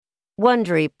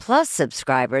Wondery Plus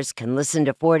subscribers can listen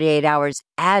to 48 Hours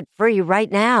ad-free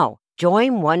right now.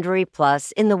 Join Wondery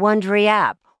Plus in the Wondery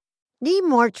app. Need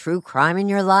more true crime in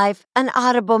your life? An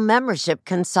Audible membership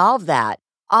can solve that.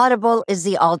 Audible is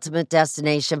the ultimate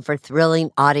destination for thrilling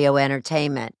audio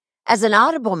entertainment. As an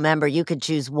Audible member, you can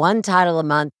choose one title a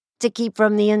month to keep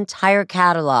from the entire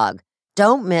catalog.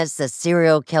 Don't miss The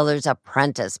Serial Killer's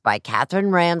Apprentice by Katherine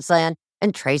Ramsland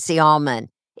and Tracy Ullman.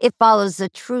 It follows the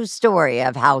true story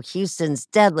of how Houston's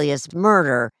deadliest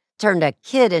murder turned a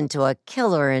kid into a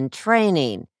killer in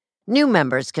training. New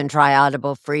members can try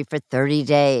Audible free for 30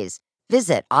 days.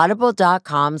 Visit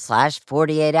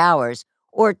audible.com/48 hours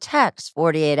or text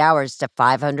 48 hours to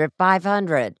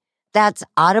 500-500. That's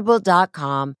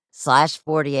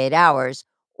audible.com/48 hours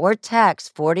or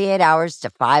text 48 hours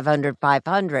to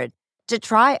 500-500 to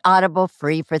try Audible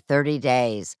free for 30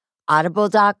 days.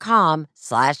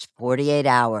 Audible.com/48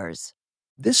 hours.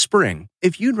 This spring,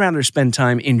 if you'd rather spend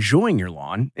time enjoying your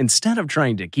lawn instead of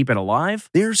trying to keep it alive,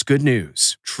 there's good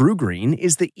news. True Green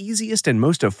is the easiest and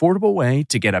most affordable way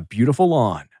to get a beautiful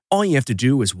lawn. All you have to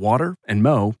do is water and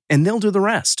mow, and they'll do the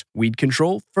rest. Weed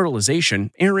control,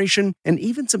 fertilization, aeration, and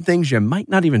even some things you might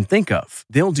not even think of.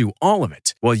 They'll do all of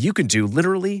it, while you can do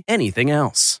literally anything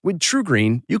else. With True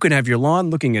Green, you can have your lawn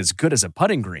looking as good as a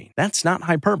putting green. That's not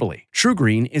hyperbole. True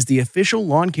Green is the official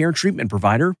lawn care treatment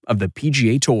provider of the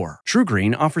PGA Tour. True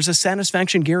Green offers a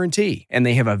satisfaction guarantee, and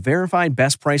they have a verified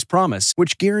best price promise,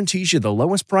 which guarantees you the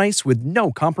lowest price with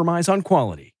no compromise on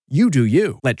quality. You do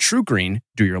you. Let True Green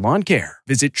do your lawn care.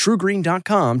 Visit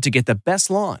TrueGreen.com to get the best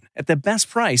lawn at the best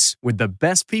price with the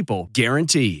best people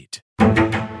guaranteed.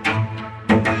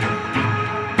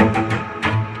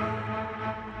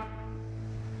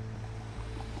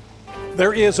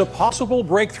 There is a possible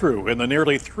breakthrough in the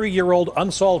nearly 3-year-old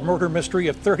unsolved murder mystery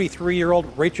of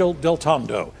 33-year-old Rachel Del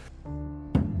Tondo.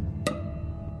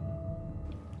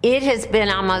 It has been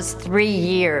almost 3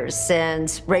 years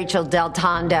since Rachel Del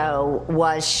Tondo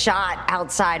was shot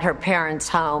outside her parents'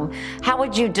 home. How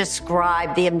would you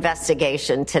describe the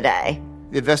investigation today?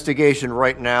 The investigation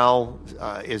right now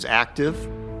is active.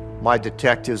 My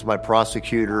detectives, my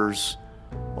prosecutors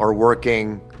are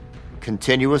working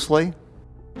continuously.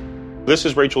 This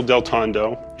is Rachel Del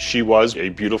Tondo. She was a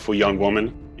beautiful young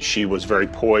woman. She was very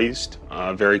poised,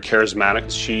 very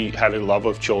charismatic. She had a love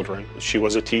of children. She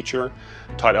was a teacher,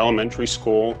 taught elementary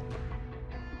school.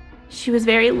 She was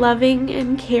very loving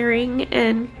and caring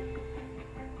and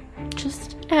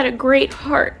just had a great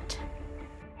heart.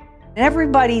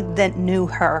 Everybody that knew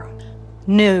her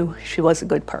knew she was a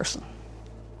good person.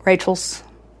 Rachel's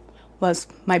was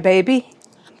my baby.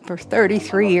 For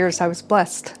 33 years, I was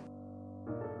blessed.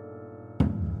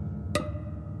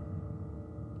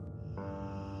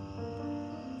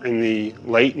 In the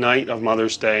late night of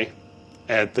Mother's Day,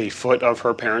 at the foot of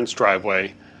her parents'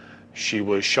 driveway, she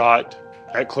was shot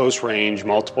at close range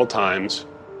multiple times.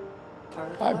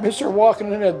 I miss her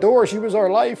walking in that door. She was our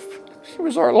life. She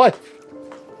was our life.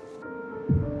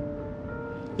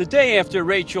 The day after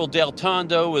Rachel Del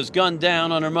Tondo was gunned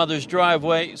down on her mother's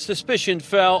driveway, suspicion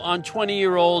fell on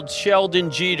 20-year-old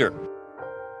Sheldon Jeter.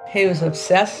 He was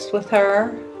obsessed with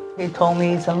her. He told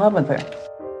me he's in love with her.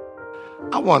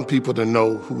 I want people to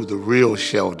know who the real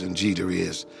Sheldon Jeter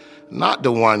is, not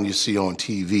the one you see on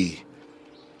TV.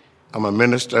 I'm a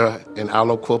minister in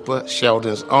Aliquippa,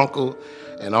 Sheldon's uncle,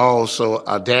 and also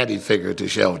a daddy figure to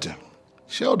Sheldon.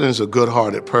 Sheldon's a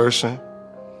good-hearted person.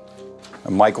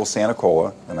 I'm Michael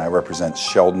Santacola, and I represent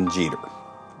Sheldon Jeter,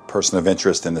 person of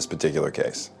interest in this particular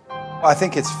case. I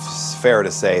think it's fair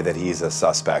to say that he's a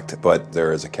suspect, but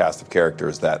there is a cast of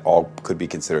characters that all could be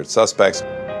considered suspects.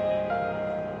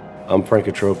 I'm Frank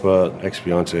Atropa,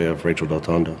 ex-fiance of Rachel Del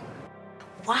Tondo.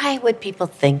 Why would people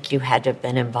think you had to have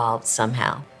been involved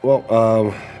somehow?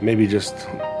 Well, maybe just,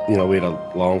 we had a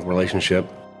long relationship.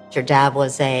 Your dad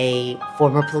was a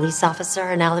former police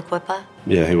officer in Aliquippa?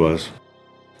 Yeah, he was.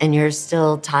 And you're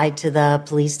still tied to the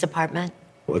police department?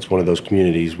 Well, it's one of those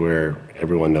communities where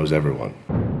everyone knows everyone.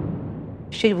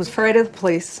 She was afraid of the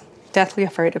police, deathly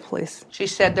afraid of police. She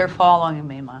said, "They're following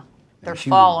me, Ma. They're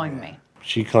following me."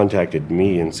 She contacted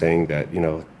me and saying that,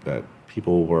 that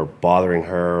people were bothering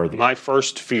her. My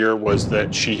first fear was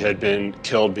that she had been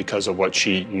killed because of what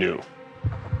she knew.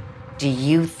 Do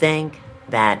you think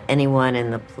that anyone in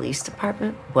the police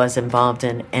department was involved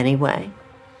in any way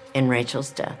in Rachel's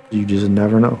death? You just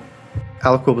never know.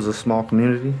 Aliquippa was a small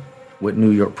community with New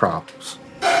York problems.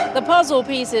 The puzzle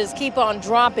pieces keep on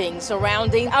dropping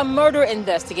surrounding a murder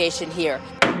investigation here.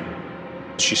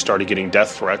 She started getting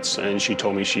death threats, and she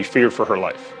told me she feared for her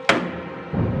life.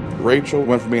 Rachel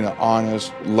went from being an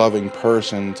honest, loving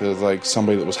person to like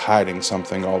somebody that was hiding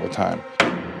something all the time.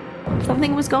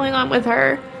 Something was going on with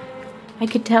her. I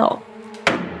could tell.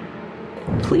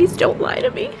 Please don't lie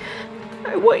to me.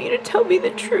 I want you to tell me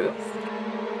the truth.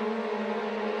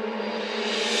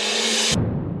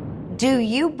 Do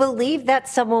you believe that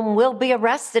someone will be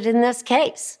arrested in this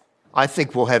case? I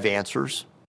think we'll have answers.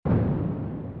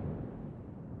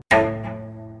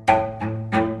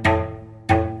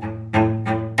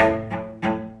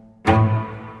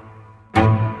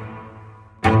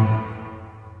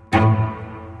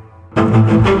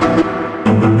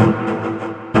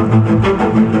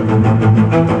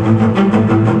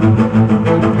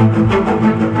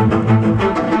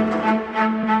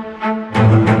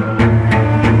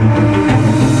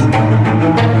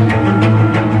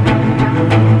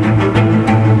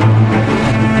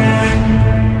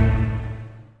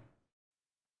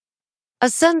 A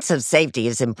sense of safety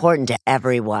is important to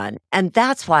everyone, and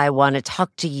that's why I want to talk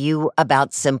to you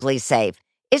about Simply Safe.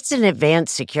 It's an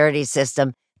advanced security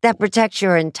system that protects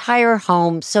your entire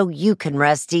home so you can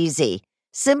rest easy.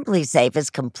 Simply Safe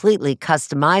is completely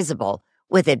customizable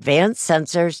with advanced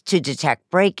sensors to detect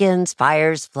break-ins,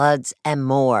 fires, floods, and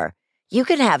more. You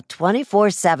can have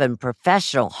 24/7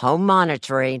 professional home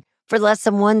monitoring for less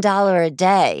than $1 a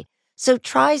day. So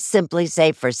try Simply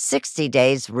Safe for 60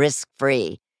 days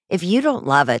risk-free. If you don't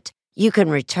love it, you can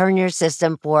return your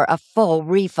system for a full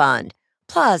refund.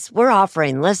 Plus, we're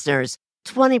offering listeners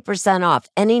 20% off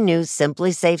any new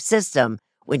Simply Safe system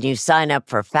when you sign up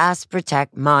for Fast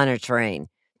Protect monitoring.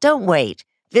 Don't wait.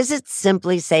 Visit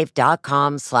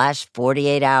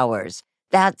simplysafe.com/48 hours.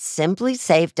 That's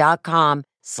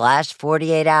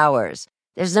simplysafe.com/48 hours.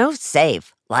 There's no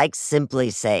safe like Simply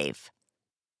Safe.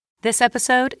 This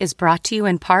episode is brought to you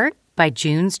in part by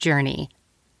June's Journey.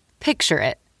 Picture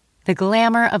it. The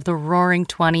glamour of the roaring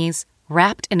 20s,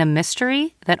 wrapped in a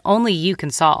mystery that only you can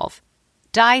solve.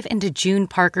 Dive into June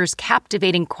Parker's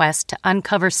captivating quest to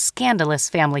uncover scandalous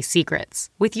family secrets.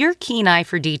 With your keen eye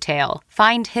for detail,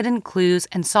 find hidden clues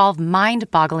and solve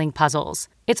mind-boggling puzzles.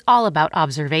 It's all about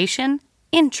observation,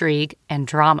 intrigue, and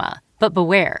drama. But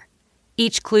beware.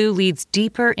 Each clue leads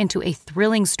deeper into a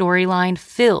thrilling storyline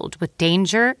filled with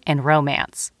danger and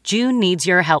romance. June needs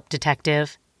your help,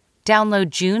 detective. Download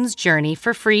June's Journey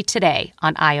for free today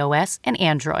on iOS and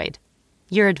Android.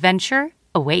 Your adventure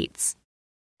awaits.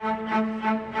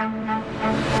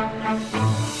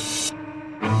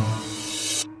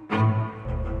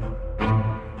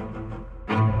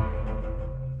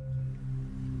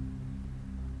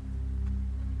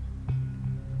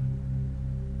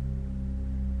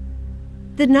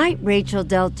 The night Rachel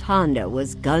Del Tondo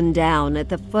was gunned down at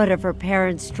the foot of her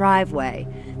parents' driveway,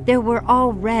 there were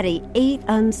already 8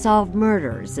 unsolved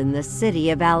murders in the city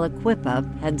of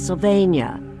Aliquippa,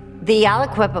 Pennsylvania. The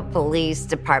Aliquippa Police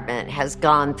Department has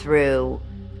gone through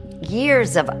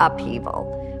years of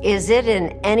upheaval. Is it in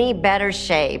any better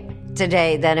shape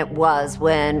today than it was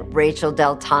when Rachel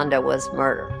Del Tondo was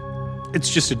murdered?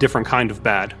 It's just a different kind of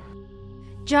bad.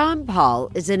 John Paul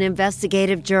is an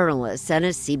investigative journalist and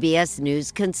a CBS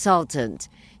News consultant.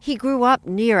 He grew up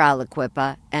near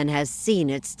Aliquippa and has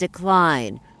seen its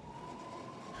decline.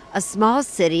 A small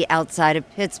city outside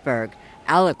of Pittsburgh,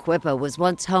 Aliquippa was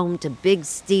once home to big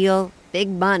steel, big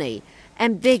money,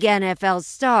 and big NFL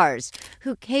stars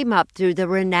who came up through the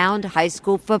renowned high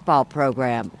school football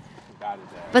program.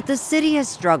 But the city has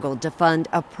struggled to fund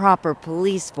a proper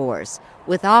police force,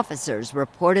 with officers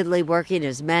reportedly working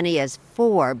as many as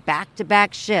 4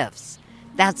 back-to-back shifts.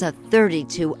 That's a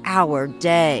 32-hour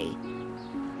day.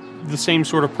 The same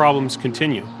sort of problems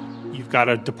continue. You've got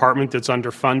a department that's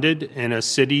underfunded in a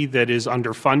city that is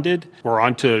underfunded. We're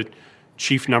on to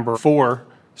chief number 4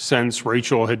 since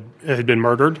Rachel had been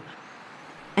murdered.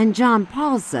 And John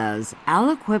Paul says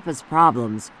Aliquippa's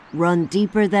problems run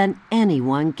deeper than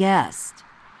anyone guessed.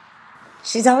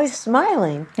 She's always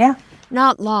smiling. Yeah.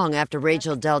 Not long after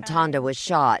Rachel Del Tondo was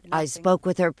shot, I spoke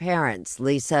with her parents,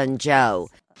 Lisa and Joe.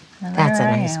 That's a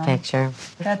nice picture.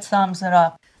 That sums it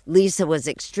up. Lisa was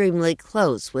extremely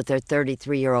close with her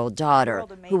 33-year-old daughter,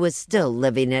 who was still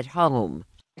living at home.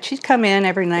 She'd come in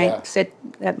every night, sit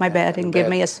at my bed, and give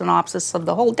me a synopsis of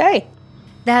the whole day.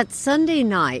 That Sunday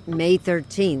night, May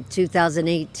 13,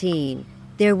 2018,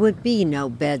 there would be no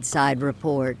bedside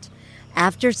report.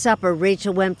 After supper,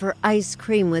 Rachel went for ice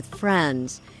cream with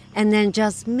friends, and then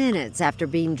just minutes after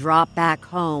being dropped back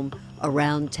home,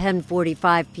 around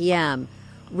 10:45 p.m.,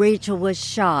 Rachel was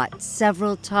shot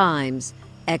several times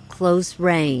at close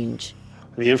range.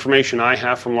 The information I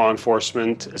have from law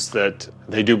enforcement is that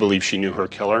they do believe she knew her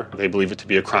killer. They believe it to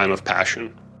be a crime of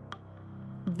passion.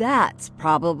 That's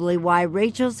probably why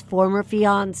Rachel's former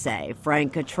fiancé,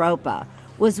 Frank Atropa,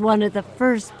 was one of the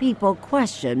first people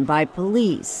questioned by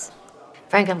police.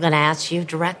 Frank, I'm going to ask you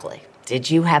directly. Did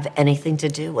you have anything to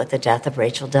do with the death of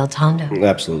Rachel Del Tondo?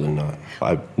 Absolutely not.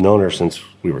 I've known her since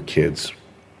we were kids.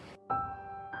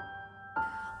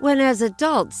 When as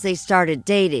adults they started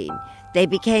dating, they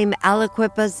became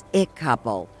Aliquippa's it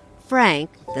couple. Frank,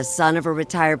 the son of a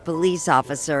retired police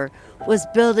officer, was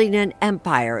building an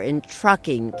empire in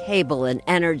trucking, cable, and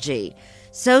energy.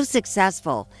 So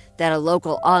successful that a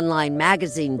local online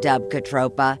magazine dubbed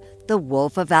Catropa the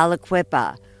Wolf of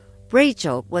Aliquippa.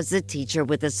 Rachel was a teacher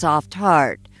with a soft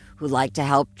heart who liked to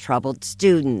help troubled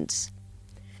students.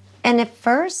 And at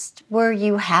first, were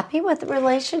you happy with the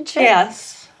relationship?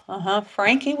 Yes.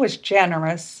 Frankie was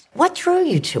generous. What drew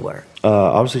you to her?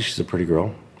 Obviously, she's a pretty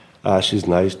girl. She's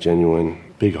nice, genuine,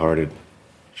 big-hearted.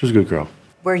 She was a good girl.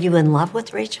 Were you in love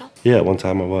with Rachel? Yeah, at one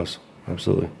time I was.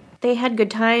 Absolutely. They had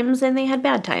good times and they had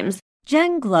bad times.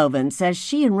 Jen Glovin says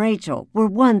she and Rachel were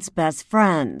once best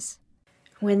friends.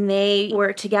 When they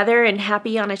were together and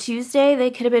happy on a Tuesday, they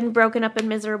could have been broken up and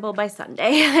miserable by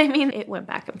Sunday. I mean, it went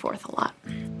back and forth a lot.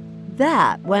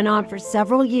 That went on for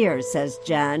several years, says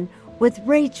Jen, with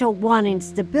Rachel wanting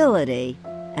stability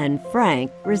and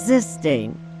Frank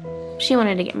resisting. She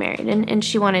wanted to get married and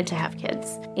she wanted to have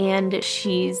kids. And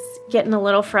she's getting a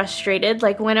little frustrated,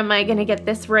 like, when am I going to get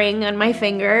this ring on my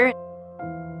finger?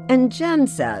 And Jen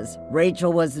says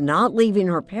Rachel was not leaving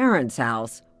her parents'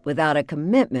 house without a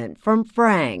commitment from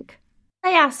Frank.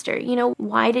 I asked her,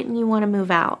 why didn't you want to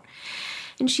move out?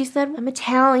 And she said, I'm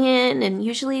Italian, and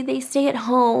usually they stay at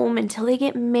home until they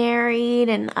get married,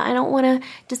 and I don't want to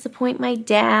disappoint my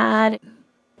dad.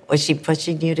 Was she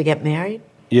pushing you to get married?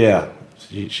 Yeah,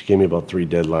 she gave me about 3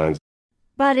 deadlines.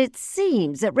 But it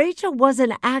seems that Rachel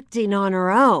wasn't acting on her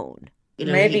own.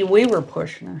 Maybe we were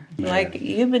pushing her. Yeah. Like,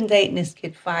 you've been dating this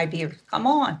kid 5 years. Come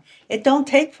on. It don't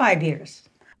take 5 years.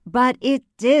 But it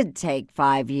did take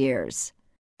 5 years.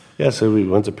 Yeah, so we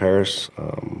went to Paris.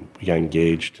 We got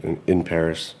engaged in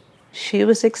Paris. She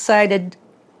was excited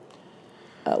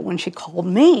when she called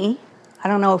me. I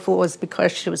don't know if it was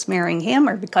because she was marrying him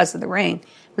or because of the ring.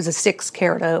 It was a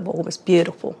 6-carat opal. It was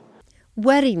beautiful.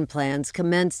 Wedding plans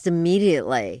commenced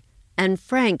immediately, and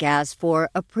Frank asked for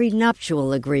a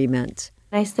prenuptial agreement.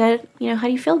 I said, how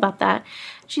do you feel about that?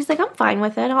 She's like, I'm fine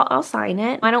with it. I'll sign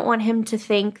it. I don't want him to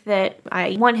think that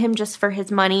I want him just for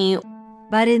his money.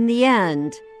 But in the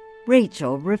end,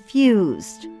 Rachel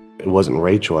refused. It wasn't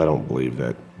Rachel, I don't believe,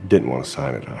 that didn't want to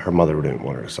sign it. Her mother didn't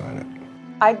want her to sign it.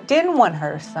 I didn't want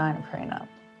her to sign a prenup.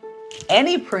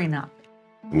 Any prenup.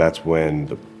 And that's when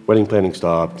the wedding planning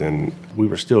stopped, and we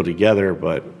were still together,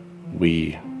 but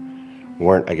we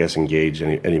weren't, I guess, engaged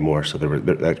anymore, so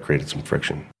that created some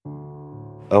friction.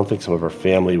 I don't think some of her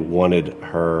family wanted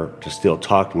her to still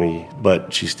talk to me,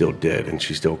 but she still did, and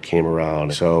she still came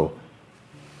around. So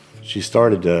she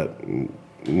started to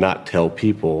not tell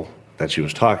people that she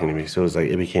was talking to me, so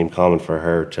it became common for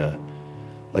her to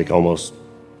almost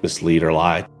mislead or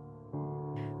lie.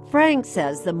 Frank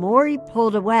says the more he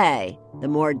pulled away, the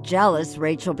more jealous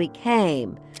Rachel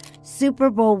became. Super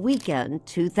Bowl weekend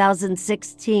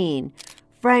 2016,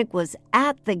 Frank was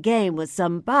at the game with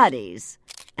some buddies,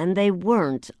 and they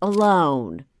weren't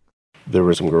alone. There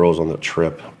were some girls on the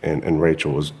trip, and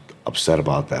Rachel was upset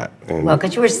about that. And well,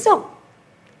 because you were still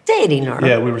dating her.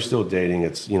 Yeah, we were still dating.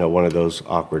 It's, one of those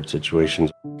awkward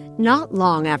situations. Not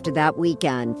long after that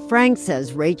weekend, Frank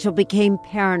says Rachel became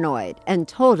paranoid and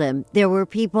told him there were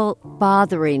people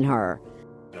bothering her.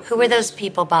 Who were those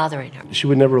people bothering her? She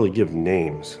would never really give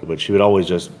names, but she would always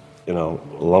just,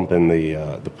 lump in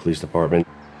the police department.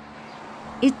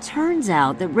 It turns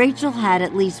out that Rachel had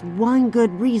at least one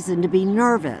good reason to be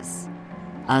nervous.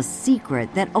 A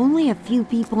secret that only a few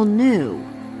people knew.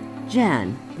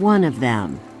 Jen, one of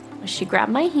them. She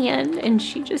grabbed my hand and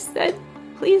she just said,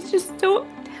 please just don't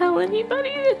tell anybody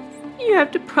this. You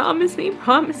have to promise me,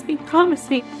 promise me, promise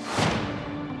me.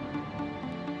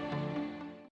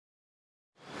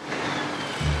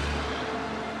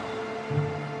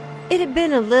 It had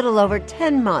been a little over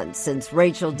 10 months since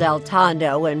Rachel Del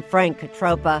Tondo and Frank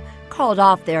Catropa called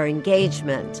off their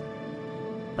engagement.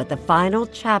 But the final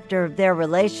chapter of their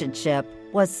relationship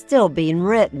was still being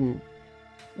written.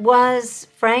 Was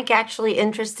Frank actually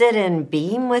interested in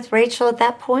being with Rachel at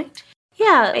that point?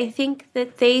 Yeah, I think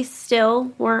that they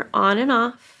still were on and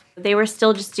off. They were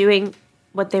still just doing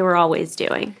what they were always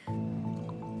doing.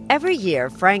 Every year,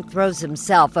 Frank throws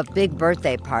himself a big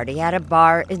birthday party at a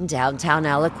bar in downtown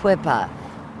Aliquippa.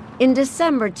 In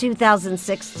December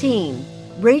 2016,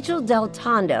 Rachel Del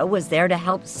Tondo was there to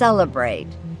help celebrate.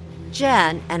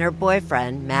 Jen and her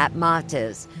boyfriend, Matt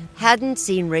Mates, hadn't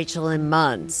seen Rachel in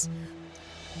months.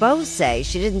 Both say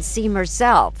she didn't seem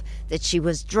herself, that she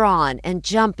was drawn and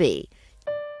jumpy.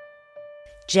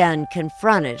 Jen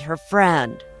confronted her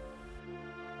friend.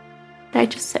 I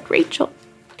just said, Rachel,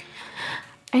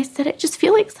 I said, I just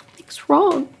feel like something's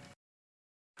wrong.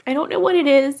 I don't know what it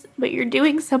is, but you're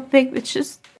doing something that's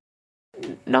just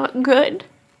not good.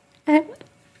 And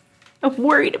I'm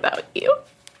worried about you.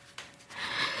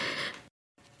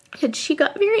 And she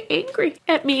got very angry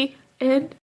at me.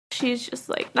 And she's just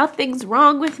like, nothing's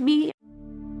wrong with me.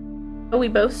 We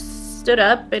both stood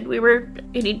up and we were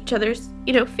in each other's,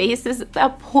 faces at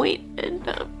that point.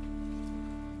 And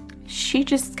she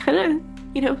just kind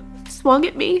of, swung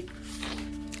at me.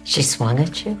 She swung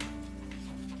at you?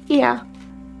 Yeah.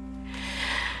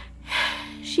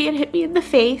 She had hit me in the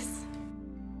face.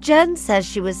 Jen says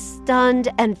she was stunned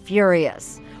and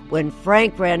furious. When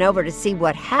Frank ran over to see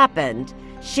what happened,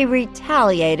 she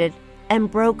retaliated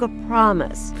and broke a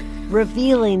promise,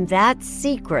 revealing that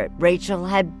secret Rachel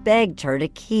had begged her to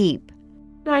keep.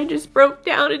 I just broke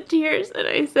down in tears and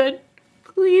I said,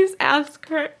 please ask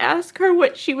her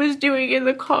what she was doing in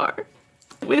the car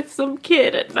with some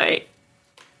kid at night.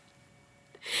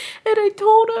 And I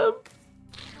told him.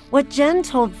 What Jen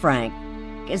told Frank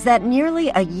is that nearly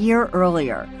a year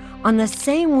earlier, on the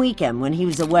same weekend when he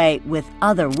was away with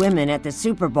other women at the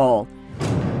Super Bowl,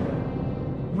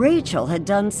 Rachel had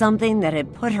done something that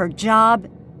had put her job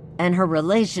and her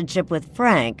relationship with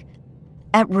Frank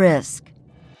at risk.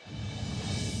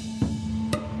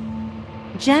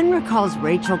 Jen recalls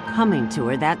Rachel coming to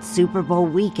her that Super Bowl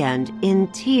weekend in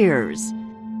tears.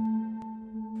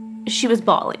 She was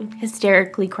bawling,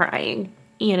 hysterically crying,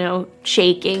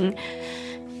 shaking.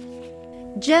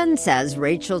 Jen says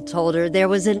Rachel told her there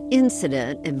was an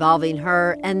incident involving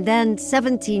her and then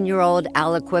 17-year-old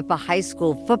Aliquippa High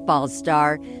School football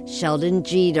star Sheldon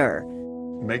Jeter.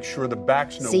 Make sure the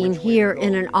backs know seen here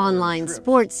in an online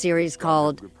sports series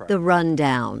called The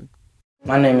Rundown.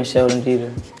 My name is Sheldon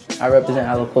Jeter. I represent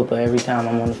Aliquippa every time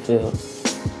I'm on the field.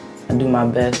 I do my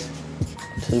best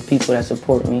to the people that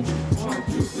support me.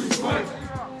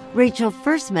 Rachel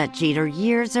first met Jeter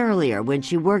years earlier when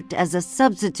she worked as a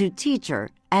substitute teacher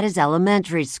at his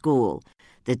elementary school.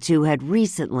 The two had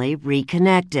recently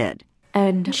reconnected.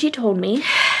 And she told me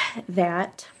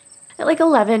that at like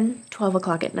 12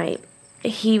 o'clock at night,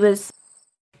 he was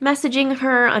messaging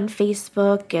her on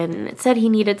Facebook and it said he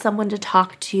needed someone to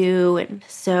talk to. And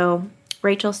so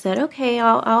Rachel said, okay,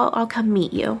 I'll come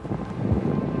meet you.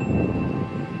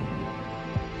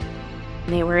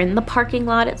 They were in the parking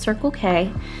lot at Circle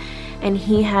K, and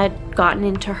he had gotten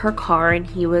into her car and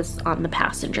he was on the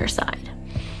passenger side.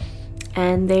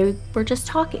 And they were just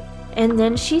talking. And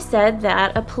then she said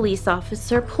that a police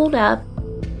officer pulled up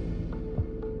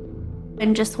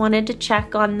and just wanted to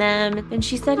check on them. And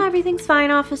she said, everything's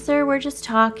fine, officer, we're just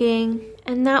talking.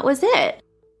 And that was it.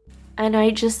 And I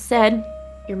just said,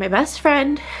 you're my best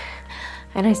friend.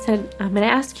 And I said, I'm gonna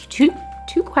ask you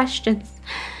two questions.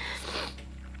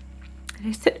 And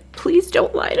I said, please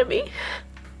don't lie to me.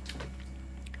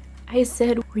 I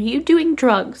said, were you doing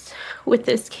drugs with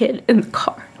this kid in the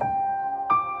car?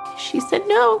 She said,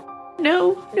 no,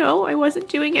 I wasn't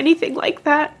doing anything like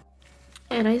that.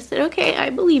 And I said, okay, I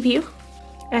believe you.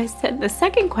 I said, the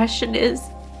second question is,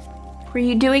 were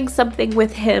you doing something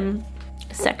with him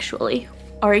sexually?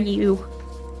 Are you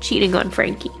cheating on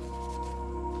Frankie?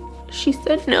 She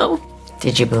said no.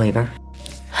 Did you believe her?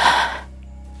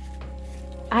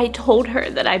 I told her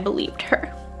that I believed her.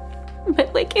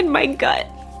 But like in my gut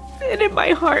and in my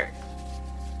heart,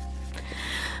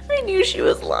 I knew she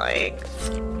was lying.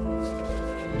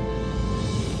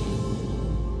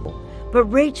 But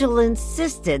Rachel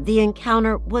insisted the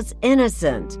encounter was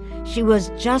innocent. She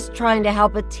was just trying to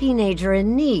help a teenager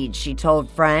in need, she told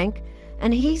Frank,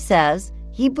 and he says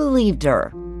he believed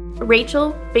her.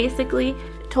 Rachel basically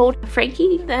told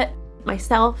Frankie that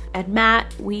myself and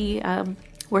Matt, we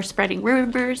were spreading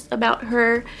rumors about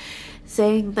her,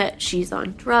 saying that she's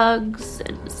on drugs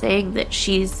and saying that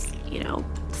she's,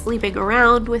 sleeping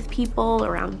around with people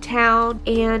around town.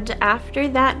 And after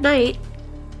that night,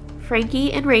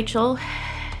 Frankie and Rachel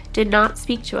did not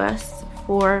speak to us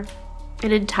for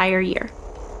an entire year.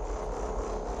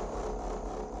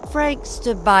 Frank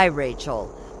stood by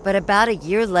Rachel, but about a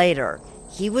year later,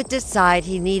 he would decide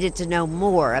he needed to know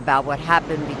more about what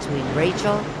happened between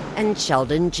Rachel and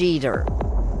Sheldon Jeter.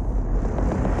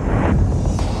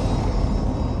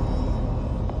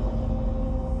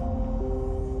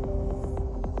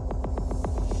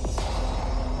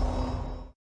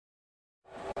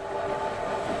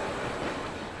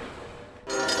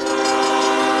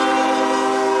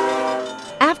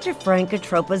 After Frank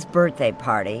Atropa's birthday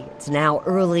party, it's now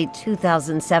early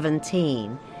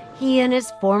 2017, he and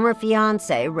his former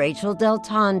fiancée, Rachel Del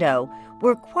Tondo,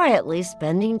 were quietly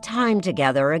spending time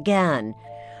together again.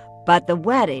 But the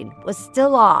wedding was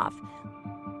still off.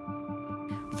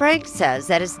 Frank says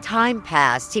that as time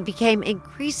passed, he became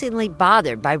increasingly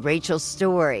bothered by Rachel's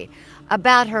story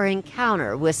about her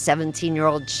encounter with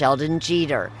 17-year-old Sheldon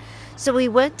Jeter. So he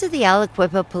went to the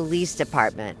Aliquippa Police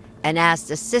Department and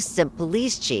asked Assistant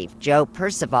Police Chief Joe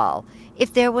Percival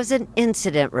if there was an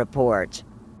incident report.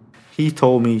 He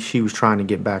told me she was trying to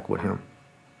get back with him,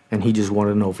 and he just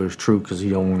wanted to know if it was true because he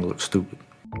don't want to look stupid.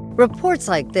 Reports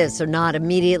like this are not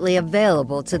immediately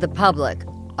available to the public.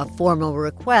 A formal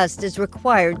request is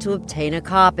required to obtain a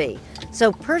copy.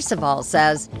 So Percival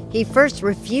says he first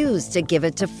refused to give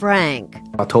it to Frank.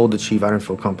 I told the chief I didn't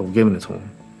feel comfortable giving it to him.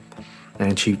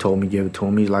 And Chief told me to give it to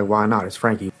him. He's like, why not? It's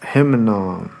Frankie. Him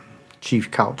and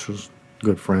Chief Couch was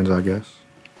good friends, I guess.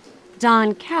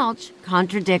 Don Couch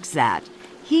contradicts that.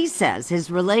 He says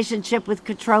his relationship with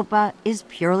Katropa is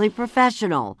purely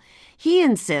professional. He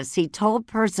insists he told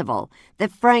Percival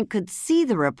that Frank could see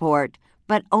the report,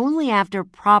 but only after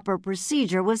proper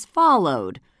procedure was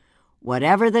followed.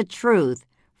 Whatever the truth,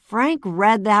 Frank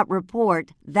read that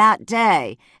report that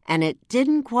day, and it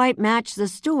didn't quite match the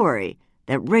story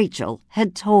that Rachel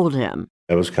had told him.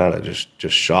 I was kind of just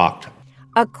shocked.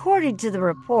 According to the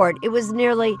report, it was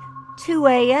nearly 2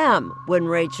 a.m. when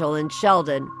Rachel and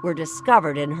Sheldon were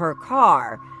discovered in her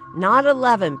car, not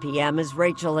 11 p.m. as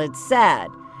Rachel had said,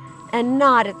 and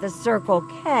not at the Circle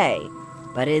K,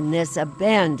 but in this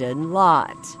abandoned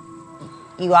lot.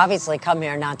 You obviously come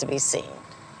here not to be seen.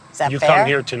 Is that You fair? come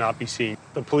here to not be seen.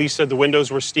 The police said the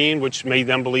windows were steamed, which made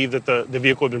them believe that the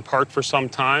vehicle had been parked for some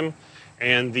time,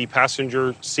 and the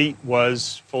passenger seat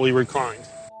was fully reclined.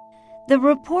 The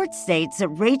report states that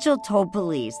Rachel told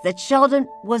police that Sheldon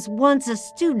was once a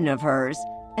student of hers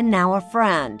and now a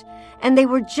friend, and they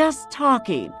were just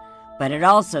talking. But it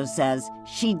also says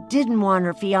she didn't want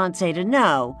her fiancé to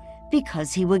know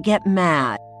because he would get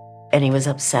mad. And he was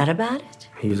upset about it?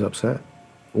 He was upset.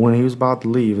 When he was about to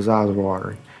leave, his eyes were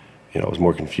watering. I was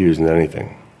more confused than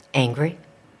anything. Angry?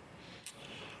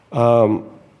 I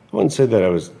wouldn't say that I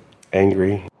was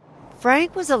angry.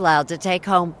 Frank was allowed to take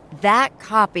home that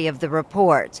copy of the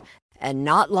report, and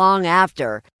not long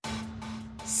after,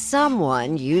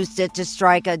 someone used it to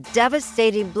strike a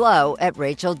devastating blow at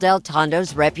Rachel Del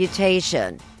Tondo's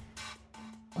reputation.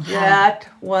 That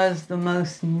was the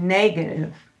most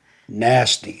negative,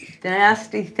 nasty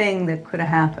thing that could have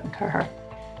happened to her.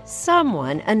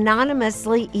 Someone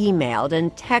anonymously emailed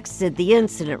and texted the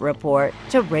incident report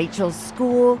to Rachel's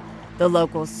school, the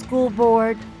local school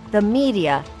board, the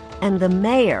media, and the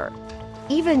mayor.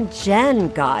 Even Jen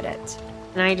got it.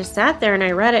 And I just sat there and I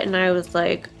read it and I was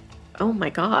like, oh my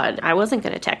God. I wasn't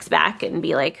going to text back and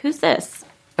be like, who's this?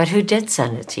 But who did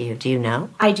send it to you? Do you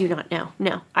know? I do not know.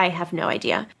 No, I have no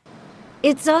idea.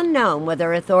 It's unknown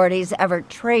whether authorities ever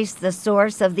traced the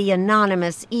source of the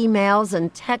anonymous emails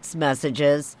and text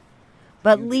messages,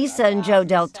 but Lisa and Joe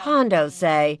Del Tondo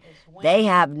say they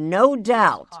have no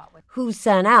doubt who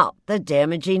sent out the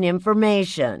damaging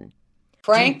information.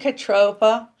 Frank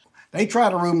Katropa. They tried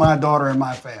to ruin my daughter and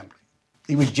my family.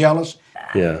 He was jealous.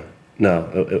 Yeah, no,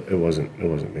 it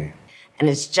wasn't me. And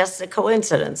it's just a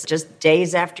coincidence. Just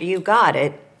days after you got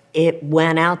it, it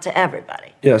went out to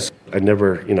everybody. Yes, I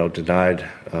never, denied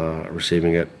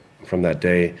receiving it from that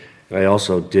day. And I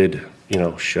also did,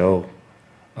 show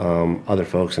other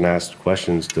folks and ask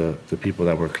questions to the people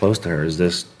that were close to her. Is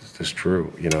this true?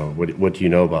 What do you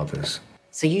know about this?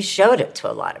 So you showed it to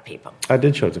a lot of people. I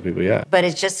did show it to people, yeah. But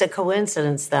it's just a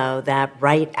coincidence, though, that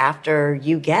right after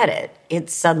you get it,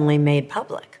 it's suddenly made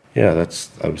public. Yeah,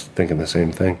 I was thinking the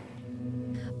same thing.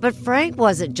 But Frank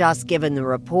wasn't just given the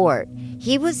report.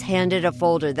 He was handed a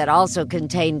folder that also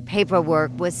contained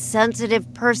paperwork with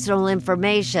sensitive personal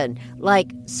information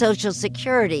like Social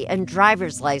Security and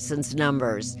driver's license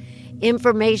numbers,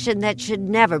 information that should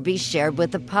never be shared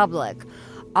with the public.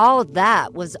 All of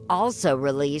that was also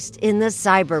released in the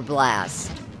cyber blast.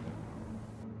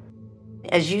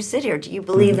 As you sit here, do you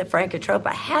believe that Frank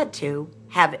Katropa had to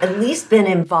have at least been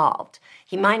involved?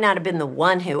 He might not have been the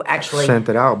one who actually sent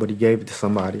it out, but he gave it to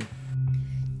somebody.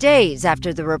 Days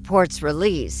after the report's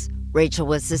release, Rachel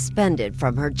was suspended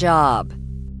from her job.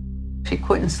 She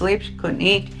couldn't sleep, she couldn't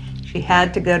eat. She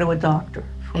had to go to a doctor.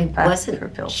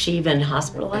 Wasn't she even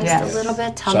hospitalized a little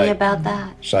bit? Tell me about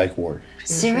that. Psych ward.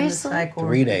 Seriously? Psych ward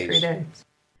 3 days. 3 days.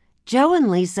 Joe and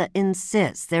Lisa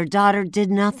insist their daughter did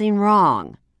nothing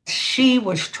wrong. She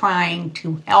was trying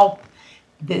to help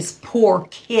this poor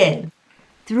kid.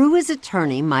 Through his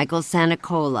attorney, Michael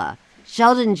Sanicola,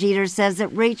 Sheldon Jeter says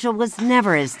that Rachel was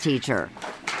never his teacher.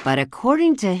 But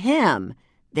according to him,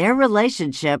 Their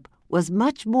relationship was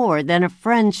much more than a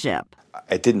friendship.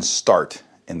 It didn't start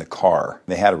in the car.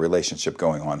 They had a relationship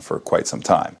going on for quite some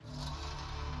time.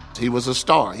 He was a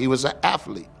star. He was an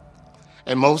athlete.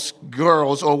 And most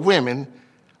girls or women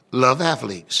love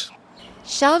athletes.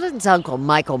 Sheldon's uncle,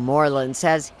 Michael Moreland,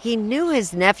 says he knew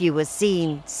his nephew was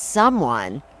seeing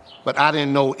someone. But I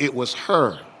didn't know it was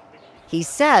her. He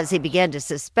says he began to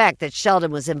suspect that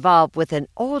Sheldon was involved with an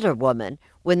older woman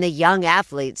when the young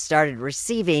athlete started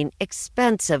receiving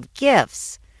expensive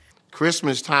gifts.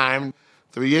 Christmas time,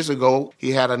 3 years ago,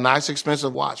 he had a nice,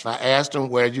 expensive watch. I asked him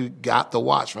where you got the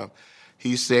watch from.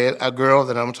 He said, a girl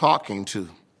that I'm talking to.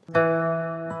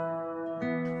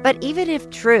 But even if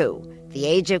true, the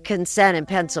age of consent in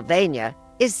Pennsylvania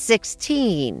is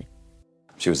 16.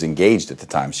 She was engaged at the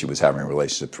time she was having a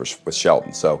relationship with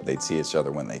Sheldon, so they'd see each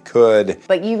other when they could.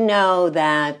 But you know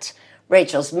that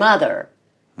Rachel's mother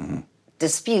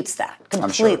disputes that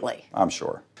completely. I'm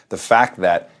sure. The fact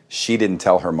that she didn't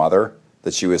tell her mother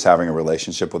that she was having a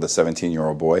relationship with a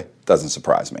 17-year-old boy doesn't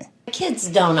surprise me. Kids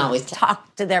don't always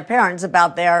talk to their parents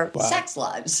about their sex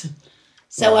lives.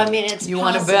 So, I mean, it's you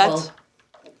possible. want to bet?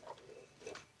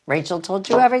 Rachel told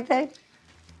you everything?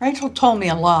 Rachel told me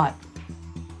a lot.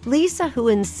 Lisa, who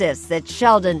insists that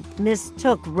Sheldon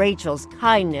mistook Rachel's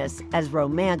kindness as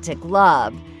romantic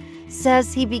love,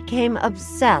 says he became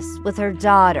obsessed with her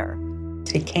daughter.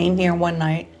 He came here one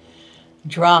night,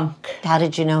 drunk. How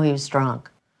did you know he was drunk?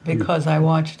 Because I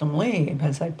watched him leave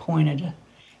as I pointed an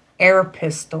air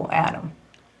pistol at him.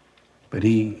 But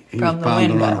he was From the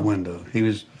pounding window. on a window. He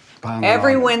was pounding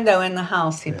Every on window in the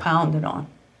house he pounded on.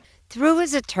 Through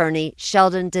his attorney,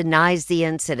 Sheldon denies the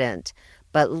incident,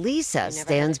 but Lisa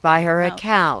stands by her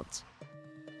account.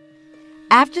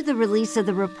 After the release of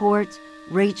the report,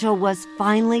 Rachel was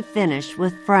finally finished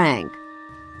with Frank.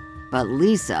 But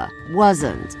Lisa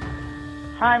wasn't.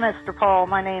 Hi, Mr. Paul.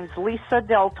 My name's Lisa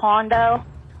Del Tondo.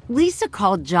 Lisa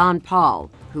called John Paul,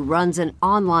 who runs an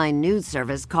online news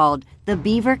service called The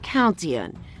Beaver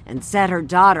Countian, and said her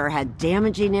daughter had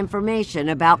damaging information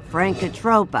about Frank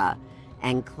Atropa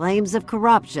and claims of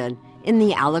corruption in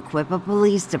the Aliquippa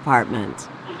Police Department.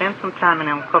 Spend some time in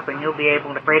Aliquippa and you'll be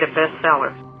able to rate a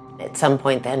bestseller. At some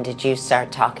point then, did you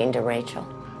start talking to Rachel?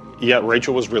 Yeah,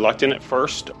 Rachel was reluctant at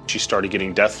first. She started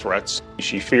getting death threats.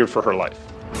 She feared for her life.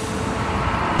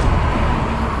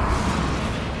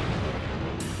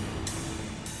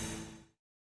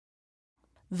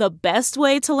 The best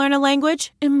way to learn a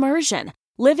language? Immersion.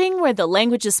 Living where the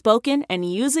language is spoken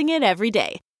and using it every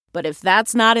day. But if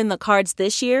that's not in the cards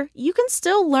this year, you can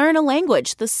still learn a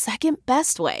language the second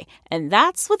best way, and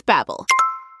that's with Babbel.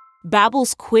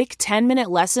 Babbel's quick 10-minute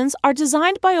lessons are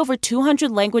designed by over 200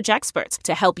 language experts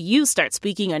to help you start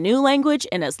speaking a new language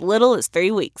in as little as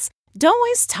 3 weeks. Don't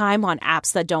waste time on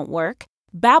apps that don't work.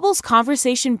 Babbel's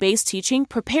conversation-based teaching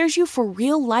prepares you for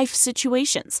real-life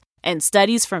situations. And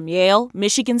studies from Yale,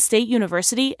 Michigan State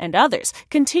University, and others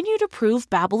continue to prove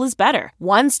Babbel is better.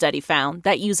 One study found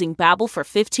that using Babbel for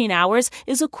 15 hours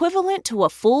is equivalent to a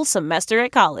full semester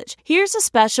at college. Here's a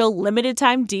special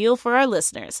limited-time deal for our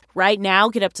listeners. Right now,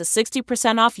 get up to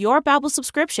 60% off your Babbel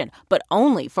subscription, but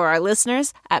only for our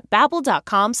listeners at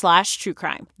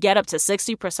Babbel.com/truecrime. Get up to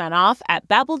 60% off at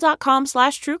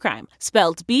Babbel.com/truecrime.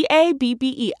 Spelled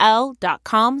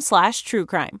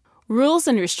BABBEL.com/truecrime. Rules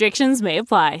and restrictions may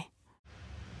apply.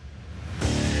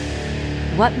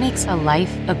 What makes a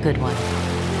life a good one?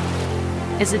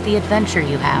 Is it the adventure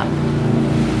you have?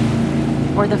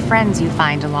 Or the friends you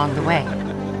find along the way?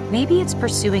 Maybe it's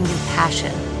pursuing your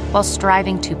passion while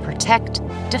striving to protect,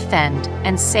 defend,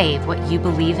 and save what you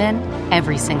believe in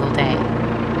every single day.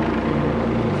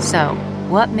 So,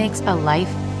 what makes a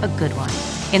life a good one?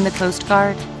 In the Coast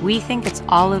Guard, we think it's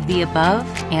all of the above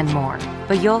and more,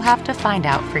 but you'll have to find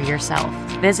out for yourself.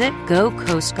 Visit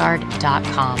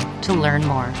GoCoastGuard.com to learn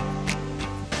more.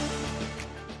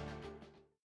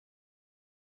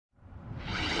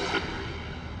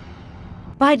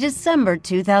 By December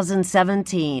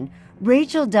 2017,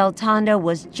 Rachel Del Tondo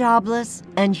was jobless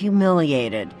and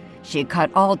humiliated. She had cut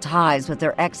all ties with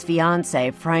her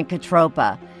ex-fiancé, Frank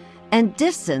Atropa, and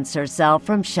distanced herself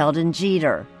from Sheldon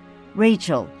Jeter.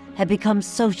 Rachel had become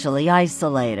socially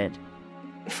isolated.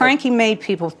 Frankie made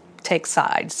people take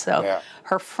sides, so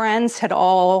her friends had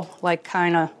all,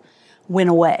 kind of went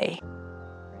away.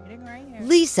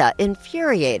 Lisa,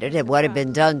 infuriated at what had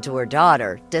been done to her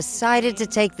daughter, decided to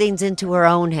take things into her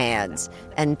own hands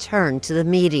and turn to the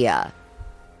media.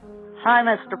 Hi,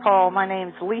 Mr. Paul. My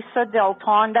name's Lisa Del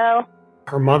Tondo.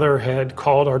 Her mother had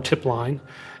called our tip line,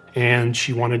 and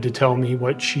she wanted to tell me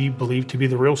what she believed to be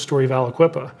the real story of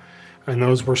Aliquippa. And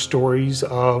those were stories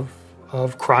of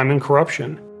crime and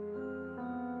corruption.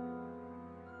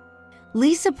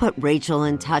 Lisa put Rachel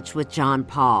in touch with John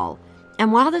Paul,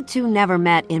 and while the two never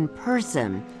met in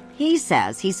person, he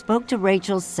says he spoke to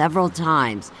Rachel several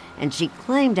times, and she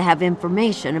claimed to have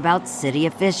information about city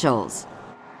officials.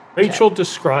 Rachel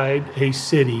described a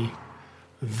city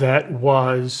that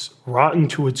was rotten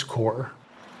to its core.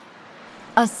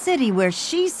 A city where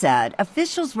she said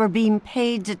officials were being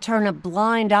paid to turn a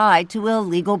blind eye to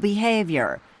illegal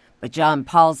behavior. But John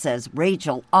Paul says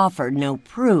Rachel offered no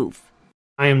proof.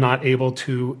 I am not able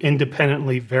to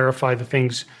independently verify the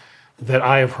things that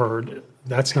I have heard.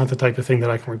 That's not the type of thing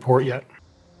that I can report yet.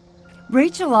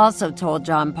 Rachel also told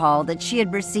John Paul that she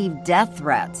had received death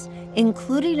threats,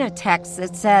 including a text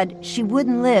that said she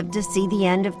wouldn't live to see the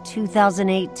end of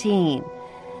 2018.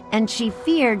 And she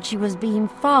feared she was being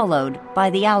followed by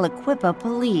the Aliquippa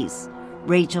police,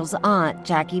 Rachel's aunt,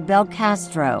 Jackie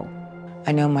Belcastro.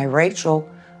 I know my Rachel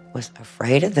was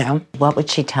afraid of them. What would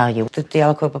she tell you? That the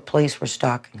Aliquippa police were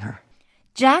stalking her.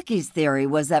 Jackie's theory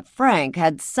was that Frank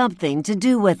had something to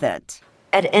do with it.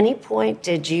 At any point,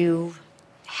 did you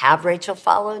have Rachel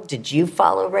followed? Did you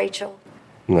follow Rachel?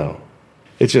 No.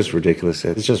 It's just ridiculous.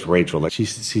 It's just Rachel. Like she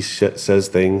says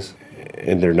things,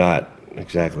 and they're not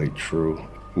exactly true.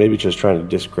 Maybe just trying to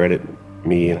discredit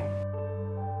me.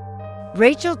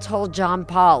 Rachel told John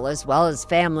Paul, as well as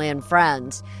family and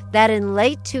friends, that in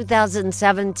late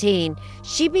 2017,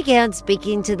 she began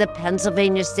speaking to the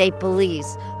Pennsylvania State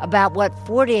Police about what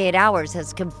 48 Hours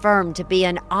has confirmed to be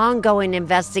an ongoing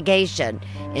investigation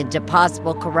into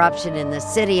possible corruption in the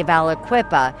city of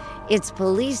Aliquippa, its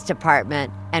police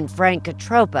department, and Frank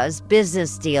Catropa's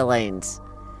business dealings.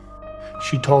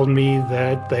 She told me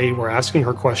that they were asking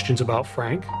her questions about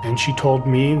Frank, and she told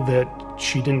me that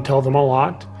she didn't tell them a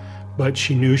lot, but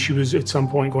she knew she was at some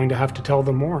point going to have to tell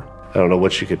them more. I don't know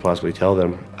what she could possibly tell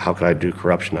them. How could I do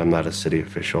corruption? I'm not a city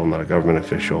official. I'm not a government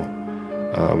official.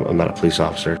 I'm not a police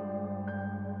officer.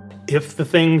 If the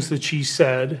things that she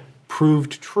said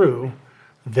proved true,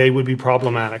 they would be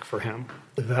problematic for him.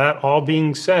 That all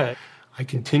being said, I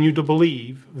continue to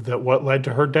believe that what led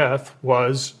to her death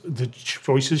was the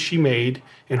choices she made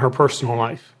in her personal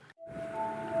life.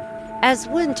 As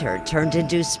winter turned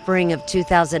into spring of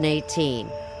 2018,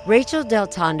 Rachel Del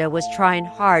Tondo was trying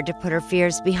hard to put her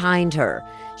fears behind her.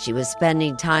 She was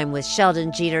spending time with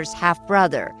Sheldon Jeter's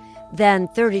half-brother, then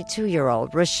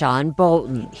 32-year-old Rashawn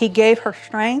Bolton. He gave her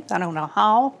strength. I don't know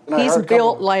how. He's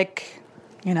built like,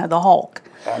 the Hulk.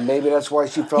 And maybe that's why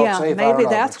she felt safe. Maybe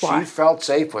that's why. She felt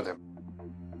safe with him.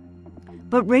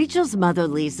 But Rachel's mother,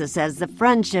 Lisa, says the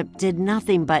friendship did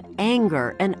nothing but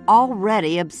anger an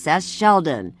already obsessed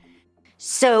Sheldon.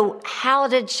 So how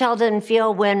did Sheldon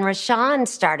feel when Rashawn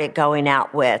started going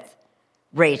out with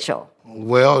Rachel?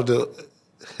 Well,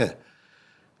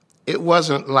 it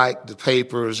wasn't like the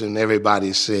papers and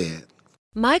everybody said.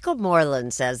 Michael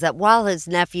Moreland says that while his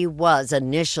nephew was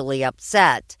initially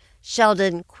upset,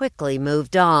 Sheldon quickly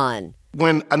moved on.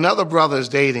 When another brother is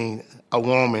dating a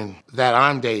woman that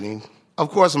I'm dating,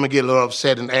 of course I'm going to get a little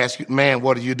upset and ask you, man,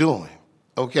 what are you doing?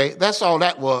 Okay, that's all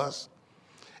that was.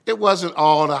 It wasn't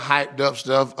all the hyped up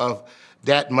stuff of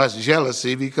that much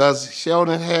jealousy because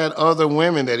Sheldon had other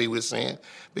women that he was seeing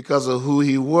because of who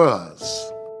he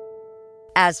was.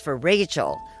 As for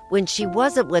Rachel, when she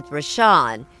wasn't with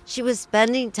Rashawn, she was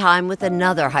spending time with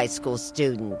another high school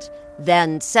student,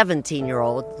 then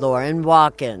 17-year-old Lauren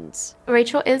Watkins.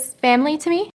 Rachel is family to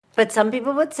me. But some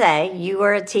people would say you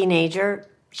were a teenager.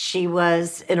 She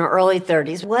was in her early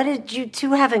 30s. What did you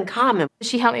two have in common?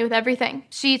 She helped me with everything.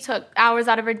 She took hours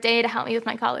out of her day to help me with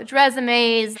my college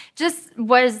resumes. Just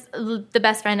was the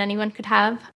best friend anyone could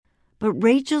have. But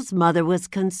Rachel's mother was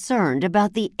concerned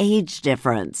about the age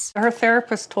difference. Her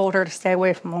therapist told her to stay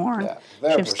away from Lauren.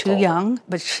 She was too young,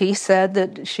 but she said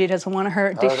that she doesn't want to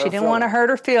hurt. She didn't want to hurt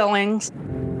her feelings.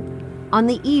 On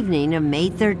the evening of May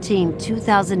 13,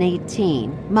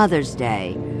 2018, Mother's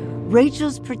Day,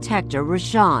 Rachel's protector,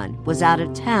 Rashawn, was out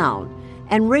of town,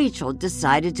 and Rachel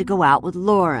decided to go out with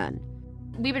Lauren.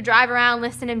 We would drive around,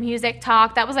 listen to music,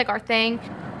 talk. That was like our thing.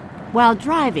 While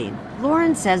driving,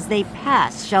 Lauren says they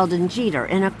passed Sheldon Jeter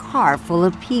in a car full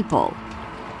of people.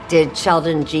 Did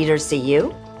Sheldon Jeter see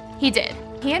you? He did.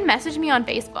 He had messaged me on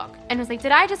Facebook and was like,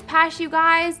 did I just pass you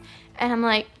guys? And I'm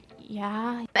like,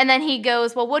 yeah. And then he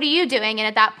goes, well, what are you doing? And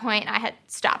at that point, I had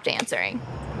stopped answering.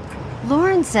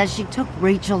 Lauren says she took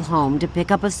Rachel home to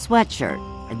pick up a sweatshirt,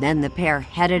 and then the pair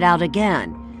headed out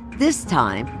again, this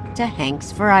time to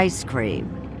Hank's for ice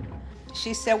cream.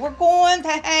 She said, we're going to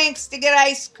Hank's to get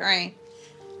ice cream.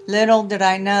 Little did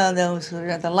I know those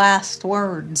were the last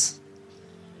words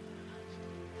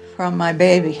from my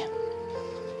baby.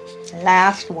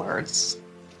 Last words.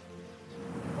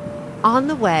 On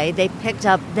the way, they picked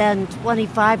up then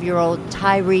 25-year-old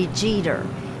Tyree Jeter.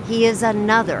 He is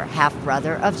another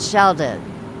half-brother of Sheldon.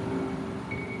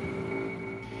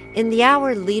 In the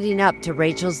hour leading up to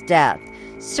Rachel's death,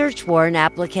 search warrant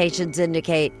applications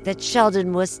indicate that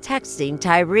Sheldon was texting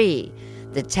Tyree.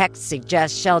 The text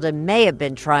suggests Sheldon may have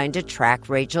been trying to track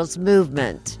Rachel's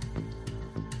movement.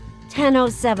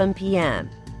 10:07 p.m.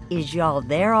 Is y'all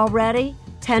there already?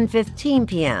 10:15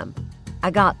 p.m.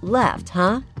 I got left,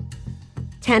 huh?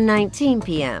 10:19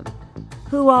 p.m.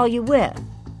 Who all you with?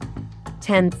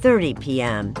 10:30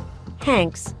 p.m.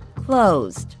 Hank's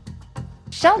closed.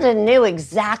 Sheldon knew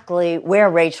exactly where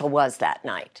Rachel was that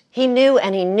night. He knew,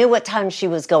 and he knew what time she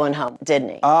was going home, didn't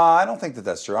he? I don't think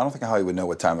that's true. I don't think how he would know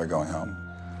what time they're going home.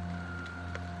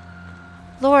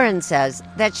 Lauren says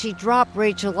that she dropped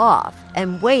Rachel off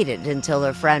and waited until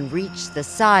her friend reached the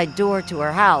side door to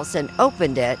her house and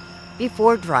opened it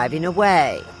before driving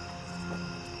away.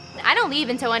 I don't leave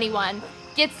until anyone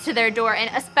gets to their door, and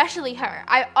especially her.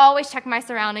 I always check my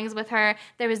surroundings with her.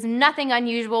 There was nothing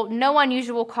unusual, no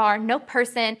unusual car, no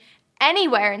person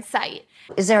anywhere in sight.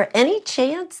 Is there any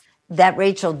chance that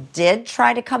Rachel did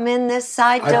try to come in this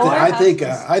side door? I think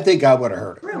I would have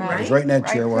heard it. Right. It was right in that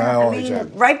chair where I always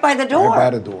am. Right by the door.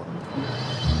 Right by the door.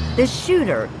 The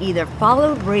shooter either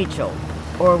followed Rachel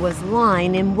or was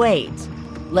lying in wait.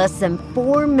 Less than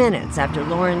 4 minutes after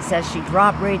Lauren says she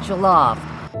dropped Rachel off,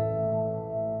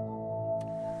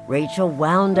 Rachel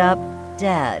wound up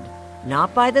dead,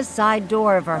 not by the side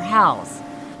door of her house,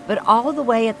 but all the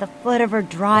way at the foot of her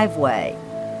driveway.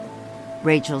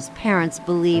 Rachel's parents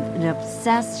believe an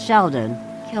obsessed Sheldon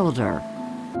killed her.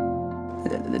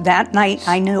 That night,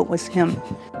 I knew it was him.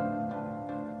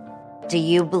 Do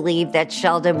you believe that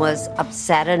Sheldon was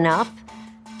upset enough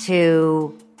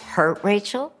to hurt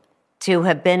Rachel? To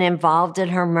have been involved in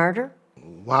her murder?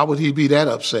 Why would he be that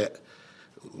upset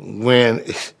when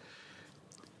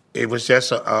it was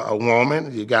just a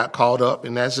woman, you got caught up,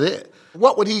 and that's it?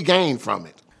 What would he gain from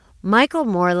it? Michael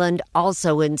Moreland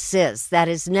also insists that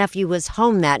his nephew was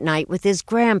home that night with his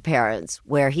grandparents,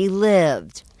 where he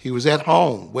lived. He was at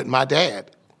home with my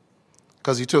dad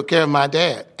because he took care of my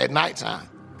dad at nighttime.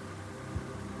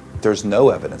 There's no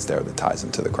evidence there that ties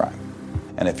him to the crime.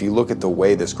 And if you look at the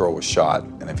way this girl was shot,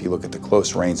 and if you look at the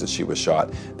close range that she was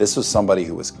shot, this was somebody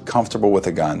who was comfortable with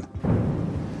a gun,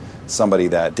 somebody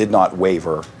that did not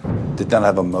waver, did not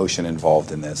have emotion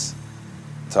involved in this.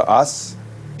 To us,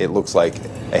 it looks like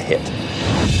a hit.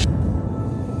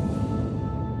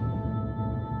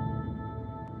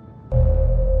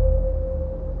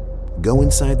 Go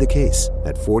inside the case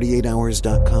at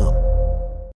 48hours.com.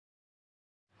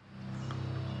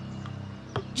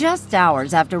 Just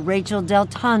hours after Rachel Del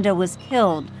Tondo was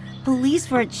killed, police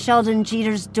were at Sheldon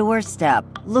Jeter's doorstep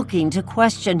looking to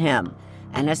question him,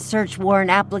 and a search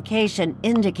warrant application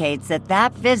indicates that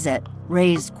that visit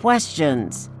raised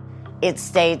questions. It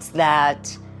states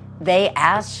that they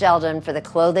asked Sheldon for the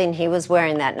clothing he was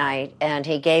wearing that night, and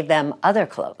he gave them other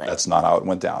clothing. That's not how it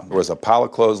went down. There was a pile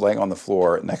of clothes laying on the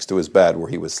floor next to his bed where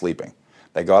he was sleeping.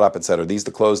 They got up and said, "Are these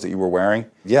the clothes that you were wearing?"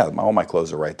 "Yeah, all my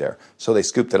clothes are right there." So they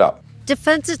scooped it up.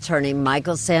 Defense attorney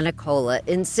Michael Santacola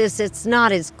insists it's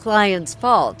not his client's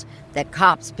fault that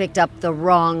cops picked up the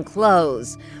wrong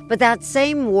clothes. But that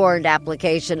same warrant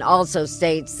application also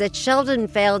states that Sheldon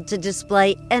failed to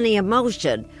display any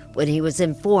emotion when he was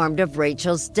informed of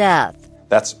Rachel's death.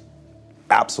 That's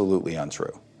absolutely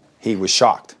untrue. He was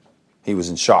shocked. He was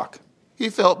in shock. He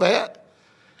felt bad.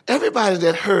 Everybody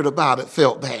that heard about it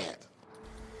felt bad.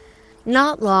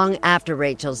 Not long after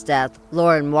Rachel's death,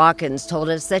 Lauren Watkins told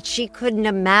us that she couldn't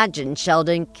imagine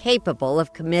Sheldon capable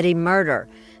of committing murder,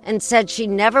 and said she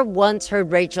never once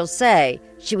heard Rachel say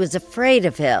she was afraid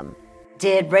of him.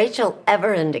 Did Rachel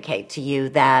ever indicate to you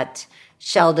that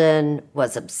Sheldon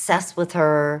was obsessed with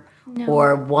her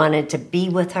or wanted to be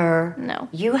with her? No.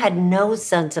 You had no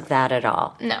sense of that at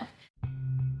all? No.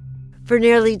 For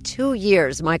nearly 2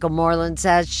 years, Michael Moreland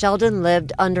says Sheldon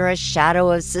lived under a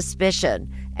shadow of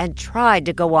suspicion and tried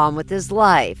to go on with his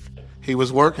life. He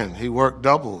was working. He worked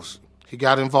doubles. He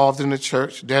got involved in the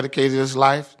church, dedicated his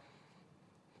life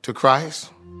to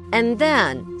Christ. And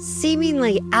then,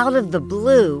 seemingly out of the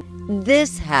blue,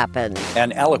 this happened.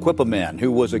 An Aliquippa man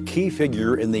who was a key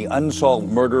figure in the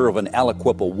unsolved murder of an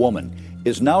Aliquippa woman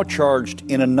is now charged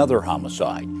in another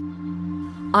homicide.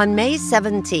 On May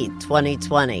 17,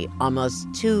 2020, almost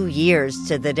 2 years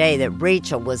to the day that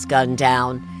Rachel was gunned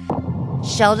down,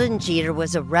 Sheldon Jeter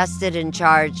was arrested and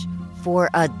charged for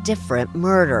a different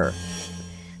murder.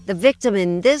 The victim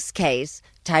in this case,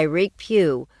 Tyreek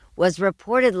Pugh, was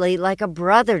reportedly like a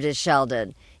brother to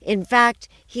Sheldon. In fact,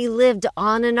 he lived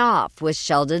on and off with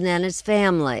Sheldon and his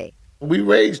family. We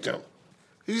raised him.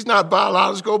 He's not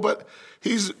biological, but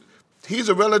he's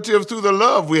a relative through the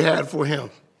love we had for him.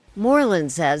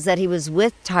 Moreland says that he was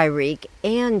with Tyreek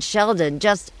and Sheldon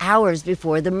just hours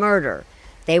before the murder.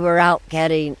 They were out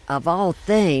getting, of all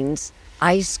things,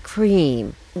 ice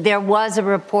cream. There was a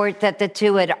report that the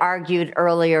two had argued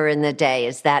earlier in the day.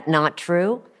 Is that not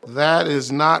true? That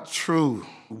is not true.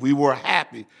 We were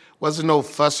happy. Wasn't no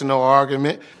fuss and no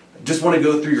argument. Just want to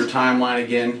go through your timeline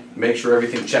again, make sure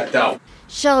everything checked out.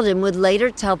 Sheldon would later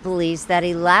tell police that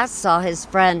he last saw his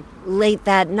friend late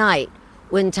that night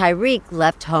when Tyreek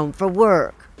left home for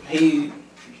work. He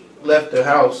left the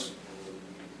house.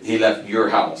 He left your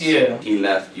house? Yeah. He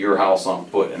left your house on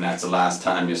foot, and that's the last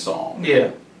time you saw him?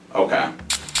 Yeah. Okay.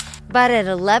 But at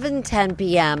 11:10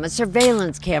 p.m., a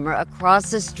surveillance camera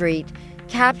across the street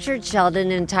captured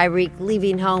Sheldon and Tyreek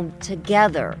leaving home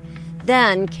together.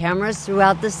 Then cameras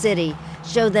throughout the city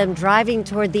showed them driving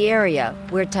toward the area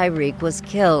where Tyreek was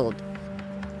killed.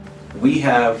 We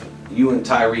have you and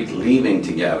Tyreek leaving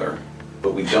together,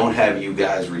 but we don't have you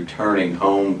guys returning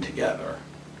home together.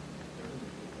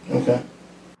 Okay.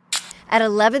 At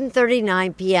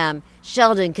 11:39 p.m.,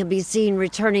 Sheldon could be seen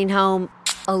returning home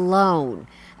alone.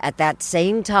 At that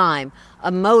same time,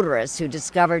 a motorist who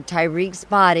discovered Tyreek's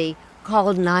body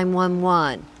called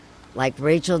 911. Like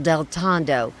Rachel Del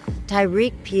Tondo,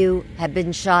 Tyreek Pugh had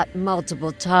been shot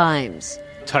multiple times.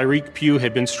 Tyreek Pugh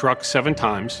had been struck 7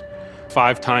 times,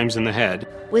 5 times in the head.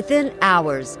 Within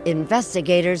hours,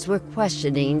 investigators were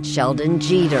questioning Sheldon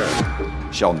Jeter.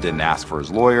 Sheldon didn't ask for his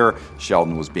lawyer.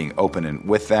 Sheldon was being open and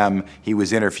with them. He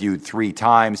was interviewed 3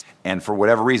 times, and for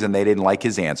whatever reason, they didn't like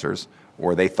his answers,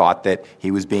 or they thought that he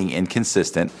was being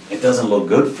inconsistent. It doesn't look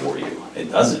good for you.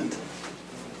 It doesn't.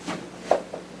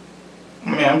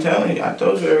 I mean, I'm telling you, I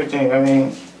told you everything. I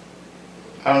mean,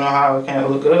 I don't know how it can't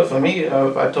look good for me.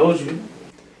 I told you.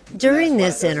 During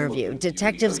this interview,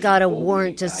 detectives got a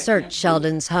warrant to search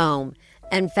Sheldon's home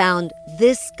and found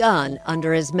this gun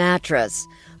under his mattress.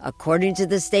 According to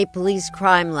the State Police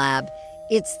Crime Lab,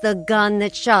 it's the gun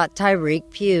that shot Tyreek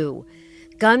Pugh.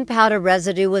 Gunpowder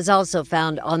residue was also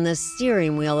found on the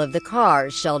steering wheel of the car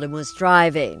Sheldon was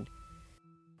driving.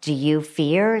 Do you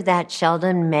fear that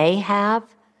Sheldon may have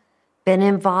been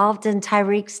involved in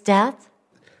Tyreek's death?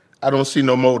 I don't see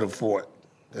no motive for it.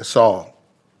 That's all.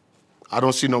 I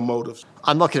don't see no motives.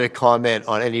 I'm not going to comment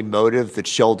on any motive that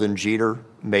Sheldon Jeter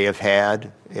may have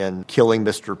had in killing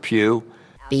Mr. Pugh.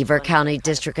 Beaver County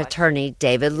District Attorney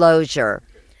David Lozier.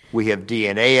 We have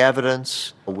DNA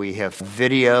evidence. We have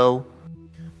video.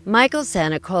 Michael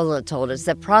Santacola told us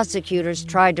that prosecutors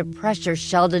tried to pressure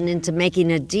Sheldon into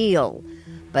making a deal,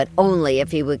 but only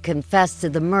if he would confess to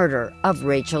the murder of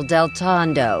Rachel Del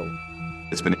Tondo.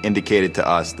 It's been indicated to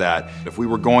us that if we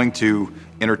were going to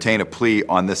entertain a plea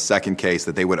on this second case,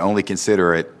 that they would only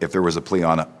consider it if there was a plea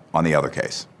on the other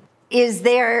case. Is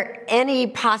there any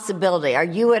possibility, are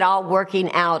you at all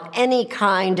working out any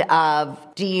kind of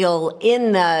deal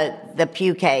in the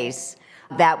Pugh case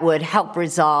that would help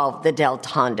resolve the Del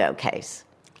Tondo case?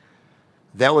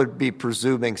 That would be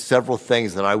presuming several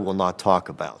things that I will not talk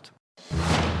about.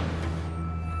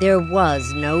 There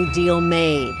was no deal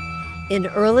made. In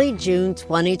early June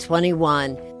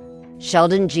 2021,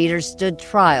 Sheldon Jeter stood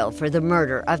trial for the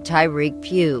murder of Tyreek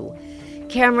Pugh.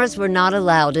 Cameras were not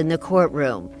allowed in the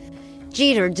courtroom.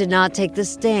 Jeter did not take the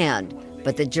stand,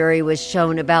 but the jury was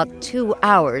shown about 2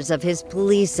 hours of his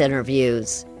police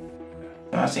interviews.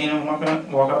 I seen him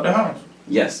walk out the house.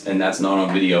 Yes, and that's not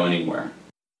on video anywhere.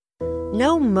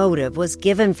 No motive was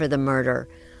given for the murder,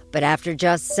 but after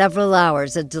just several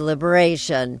hours of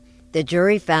deliberation, the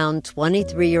jury found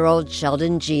 23-year-old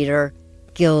Sheldon Jeter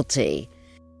guilty.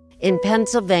 In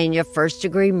Pennsylvania,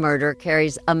 first-degree murder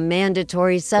carries a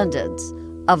mandatory sentence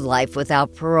of life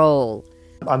without parole.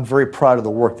 I'm very proud of the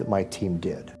work that my team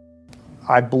did.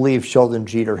 I believe Sheldon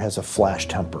Jeter has a flash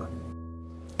temper.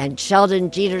 And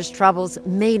Sheldon Jeter's troubles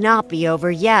may not be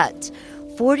over yet.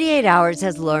 48 Hours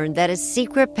has learned that a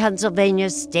secret Pennsylvania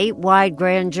statewide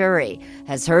grand jury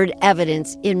has heard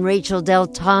evidence in Rachel Del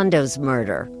Tondo's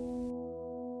murder.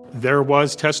 There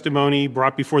was testimony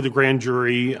brought before the grand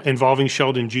jury involving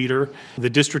Sheldon Jeter. The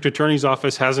district attorney's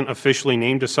office hasn't officially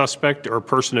named a suspect or a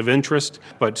person of interest,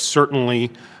 but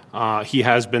certainly he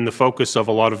has been the focus of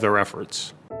a lot of their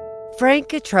efforts. Frank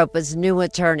Catropa's new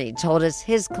attorney told us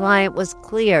his client was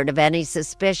cleared of any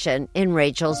suspicion in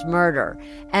Rachel's murder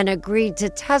and agreed to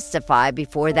testify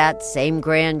before that same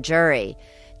grand jury.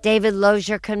 David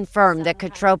Lozier confirmed that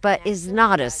Catropa is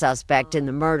not a suspect in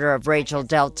the murder of Rachel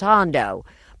Del Tondo,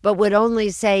 but would only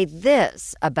say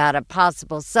this about a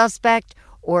possible suspect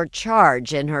or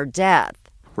charge in her death.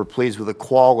 We're pleased with the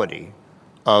quality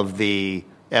of the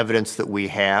evidence that we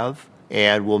have,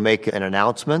 and we'll make an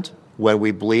announcement when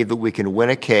we believe that we can win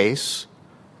a case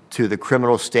to the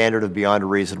criminal standard of beyond a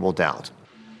reasonable doubt.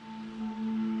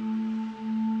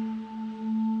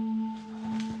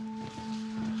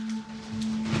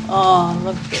 Oh,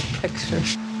 look at the picture.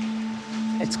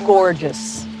 It's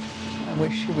gorgeous. I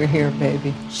wish you were here,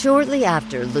 baby. Shortly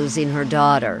after losing her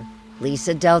daughter,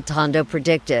 Lisa Del Tondo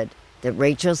predicted that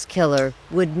Rachel's killer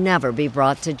would never be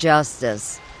brought to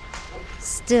justice.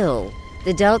 Still,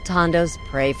 the Del Tondos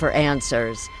pray for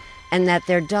answers and that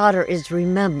their daughter is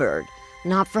remembered,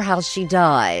 not for how she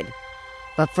died,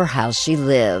 but for how she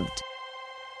lived.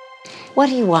 What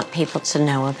do you want people to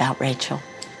know about Rachel?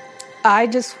 I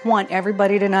just want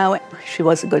everybody to know she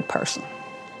was a good person.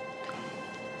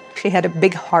 She had a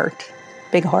big heart,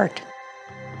 big heart.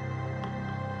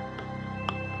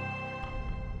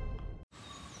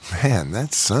 Man,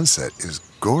 that sunset is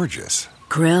gorgeous.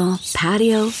 Grill,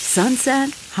 patio,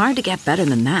 sunset. Hard to get better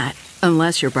than that.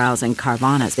 Unless you're browsing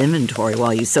Carvana's inventory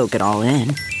while you soak it all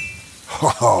in.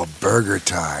 Oh, burger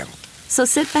time. So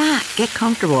sit back, get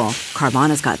comfortable.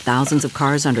 Carvana's got thousands of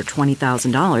cars under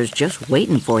 $20,000 just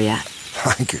waiting for you.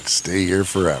 I could stay here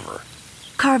forever.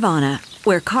 Carvana,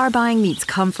 where car buying meets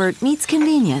comfort meets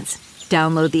convenience.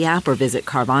 Download the app or visit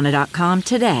Carvana.com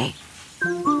today.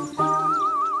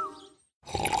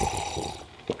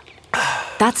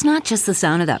 That's not just the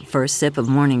sound of that first sip of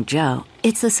Morning Joe.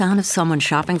 It's the sound of someone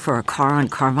shopping for a car on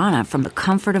Carvana from the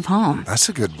comfort of home. That's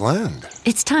a good blend.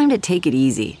 It's time to take it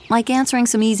easy, like answering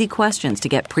some easy questions to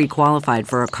get pre-qualified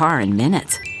for a car in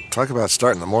minutes. Talk about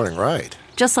starting the morning right.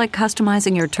 Just like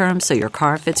customizing your terms so your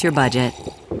car fits your budget.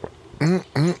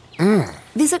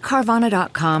 Visit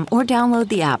Carvana.com or download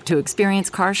the app to experience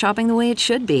car shopping the way it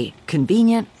should be.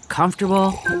 Convenient,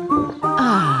 comfortable.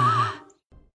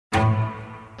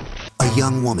 A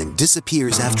young woman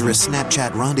disappears after a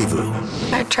Snapchat rendezvous.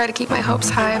 I try to keep my hopes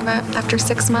high, but after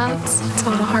 6 months, it's a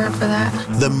little hard for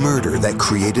that. The murder that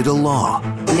created a law.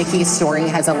 Nikki's story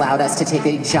has allowed us to take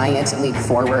a giant leap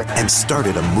forward. And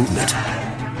started a movement.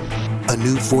 A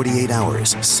new 48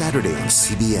 Hours, Saturday on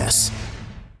CBS.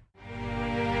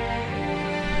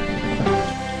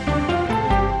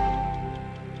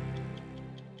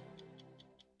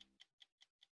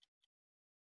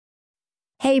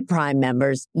 Hey, Prime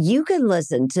members, you can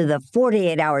listen to the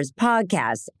 48 Hours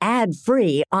podcast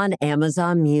ad-free on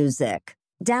Amazon Music.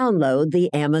 Download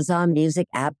the Amazon Music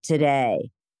app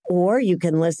today. Or you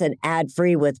can listen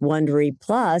ad-free with Wondery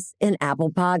Plus in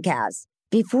Apple Podcasts.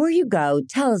 Before you go,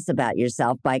 tell us about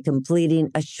yourself by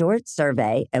completing a short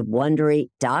survey at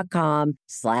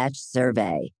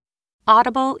Wondery.com/survey.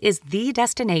 Audible is the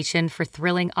destination for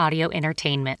thrilling audio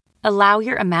entertainment. Allow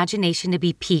your imagination to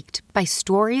be piqued by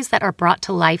stories that are brought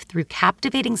to life through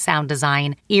captivating sound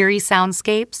design, eerie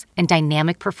soundscapes, and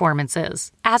dynamic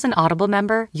performances. As an Audible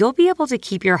member, you'll be able to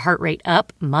keep your heart rate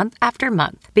up month after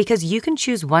month because you can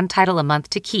choose one title a month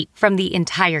to keep from the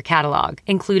entire catalog,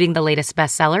 including the latest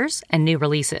bestsellers and new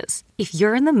releases. If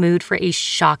you're in the mood for a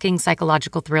shocking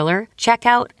psychological thriller, check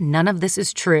out None of This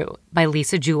Is True by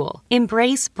Lisa Jewell.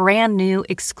 Embrace brand new,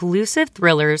 exclusive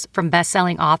thrillers from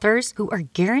best-selling authors who are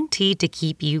guaranteed to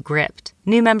keep you gripped.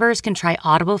 New members can try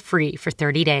Audible free for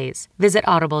 30 days. Visit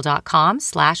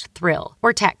audible.com/thrill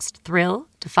or text thrill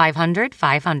to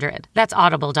 500-500. That's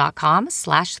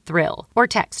audible.com/thrill or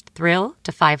text thrill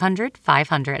to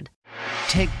 500-500.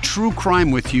 Take true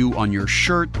crime with you on your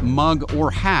shirt, mug, or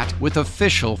hat with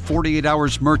official 48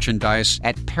 Hours merchandise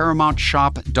at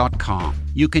ParamountShop.com.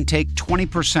 You can take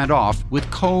 20% off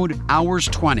with code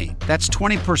HOURS20. That's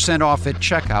 20% off at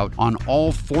checkout on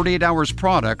all 48 Hours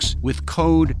products with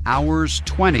code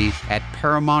HOURS20 at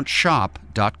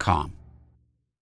ParamountShop.com.